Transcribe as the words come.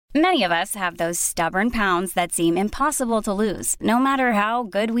Many of us have those stubborn pounds that seem impossible to lose, no matter how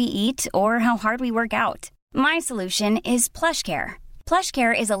good we eat or how hard we work out. My solution is PlushCare.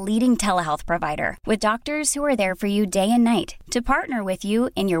 PlushCare is a leading telehealth provider with doctors who are there for you day and night to partner with you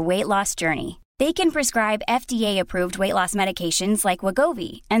in your weight loss journey. They can prescribe FDA-approved weight loss medications like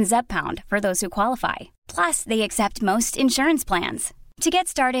Wegovy and Zepbound for those who qualify. Plus, they accept most insurance plans. To get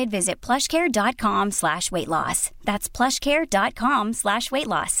started, visit plushcare.com/weightloss. That's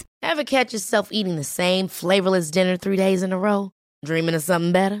plushcare.com/weightloss. Ever catch yourself eating the same flavorless dinner 3 days in a row? Dreaming of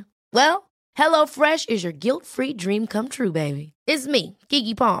something better? Well, HelloFresh is your guilt-free dream come true, baby. It's me,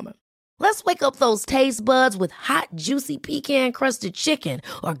 Keke Palmer. Let's wake up those taste buds with hot, juicy pecan-crusted chicken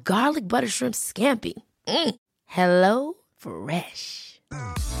or garlic butter shrimp scampi. Hello Fresh.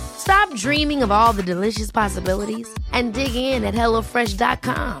 Stop dreaming of all the delicious possibilities and dig in at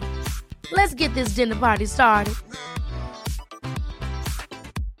HelloFresh.com. Let's get this dinner party started.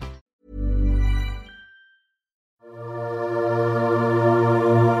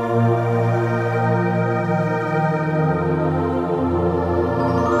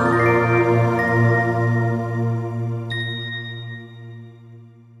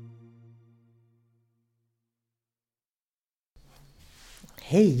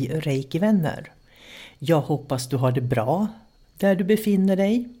 Hej Reiki-vänner! Jag hoppas du har det bra där du befinner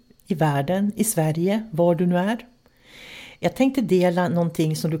dig, i världen, i Sverige, var du nu är. Jag tänkte dela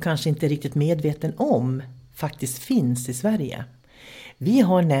någonting som du kanske inte är riktigt medveten om faktiskt finns i Sverige. Vi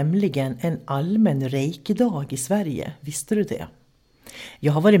har nämligen en allmän Reiki-dag i Sverige, visste du det?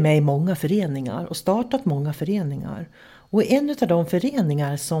 Jag har varit med i många föreningar och startat många föreningar. Och i en av de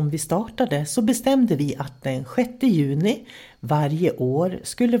föreningar som vi startade så bestämde vi att den 6 juni varje år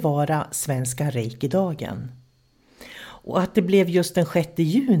skulle vara Svenska Reiki-dagen. Och att det blev just den 6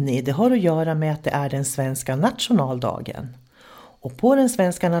 juni det har att göra med att det är den svenska nationaldagen. Och på den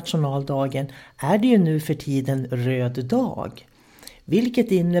svenska nationaldagen är det ju nu för tiden röd dag.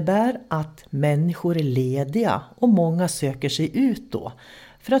 Vilket innebär att människor är lediga och många söker sig ut då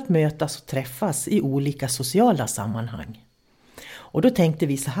för att mötas och träffas i olika sociala sammanhang. Och då tänkte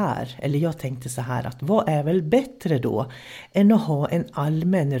vi så här, eller jag tänkte så här, att vad är väl bättre då än att ha en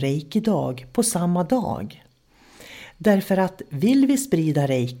allmän reiki-dag på samma dag? Därför att vill vi sprida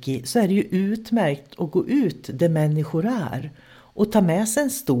reiki så är det ju utmärkt att gå ut där människor är och ta med sig en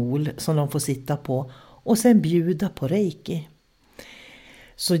stol som de får sitta på och sen bjuda på reiki.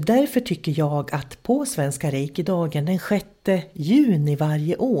 Så därför tycker jag att på Svenska Reiki-dagen den 6 juni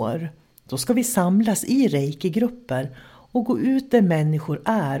varje år, då ska vi samlas i reiki-grupper och gå ut där människor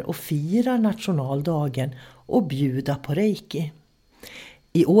är och fira nationaldagen och bjuda på reiki.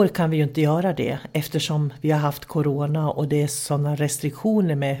 I år kan vi ju inte göra det eftersom vi har haft corona och det är sådana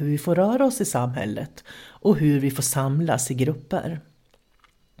restriktioner med hur vi får röra oss i samhället och hur vi får samlas i grupper.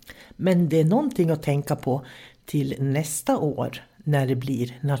 Men det är någonting att tänka på till nästa år när det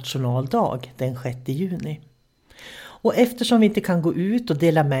blir nationaldag den 6 juni. Och eftersom vi inte kan gå ut och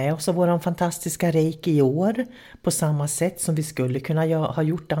dela med oss av vår fantastiska reiki i år på samma sätt som vi skulle kunna ha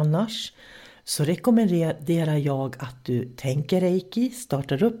gjort annars, så rekommenderar jag att du tänker reiki,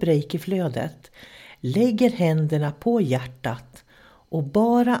 startar upp reikiflödet, lägger händerna på hjärtat och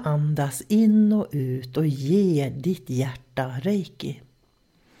bara andas in och ut och ge ditt hjärta reiki.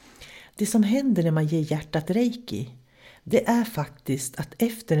 Det som händer när man ger hjärtat reiki, det är faktiskt att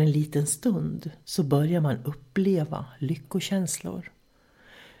efter en liten stund så börjar man uppleva lyckokänslor.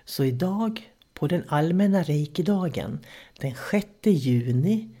 Så idag, på den allmänna reiki-dagen, den 6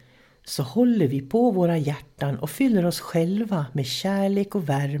 juni, så håller vi på våra hjärtan och fyller oss själva med kärlek och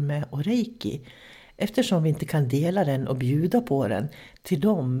värme och reiki. Eftersom vi inte kan dela den och bjuda på den till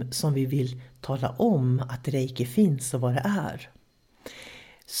dem som vi vill tala om att reiki finns och vad det är.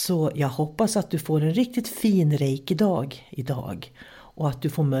 Så jag hoppas att du får en riktigt fin reiki-dag idag och att du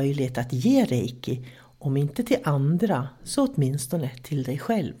får möjlighet att ge reiki, om inte till andra så åtminstone till dig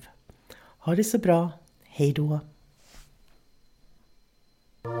själv. Ha det så bra, hej då!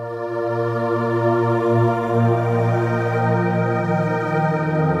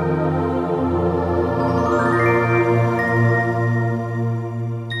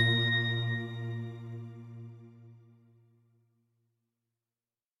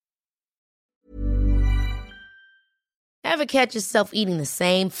 Ever catch yourself eating the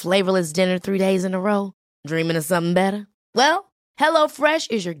same flavorless dinner 3 days in a row? Dreaming of something better? Well,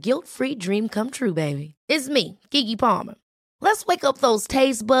 HelloFresh is your guilt-free dream come true, baby. It's me, Keke Palmer. Let's wake up those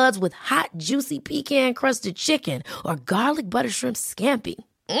taste buds with hot, juicy pecan-crusted chicken or garlic butter shrimp scampi.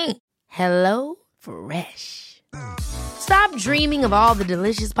 Hello Fresh. Stop dreaming of all the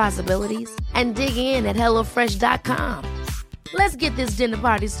delicious possibilities and dig in at HelloFresh.com. Let's get this dinner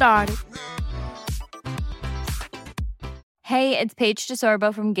party started. Hey, it's Paige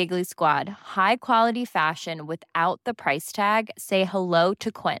DeSorbo from Giggly Squad. High quality fashion without the price tag. Say hello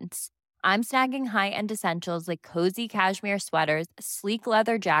to Quince. I'm snagging high-end essentials like cozy cashmere sweaters, sleek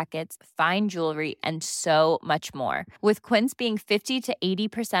leather jackets, fine jewelry, and so much more. With Quince being 50 to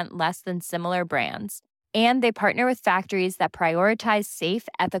 80% less than similar brands. And they partner with factories that prioritize safe,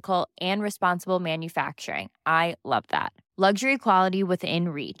 ethical, and responsible manufacturing. I love that. Luxury quality within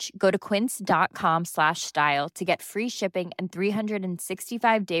reach. Go to quince.com/style to get free shipping and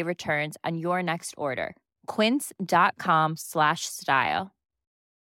 365-day returns on your next order. Quince.com/style.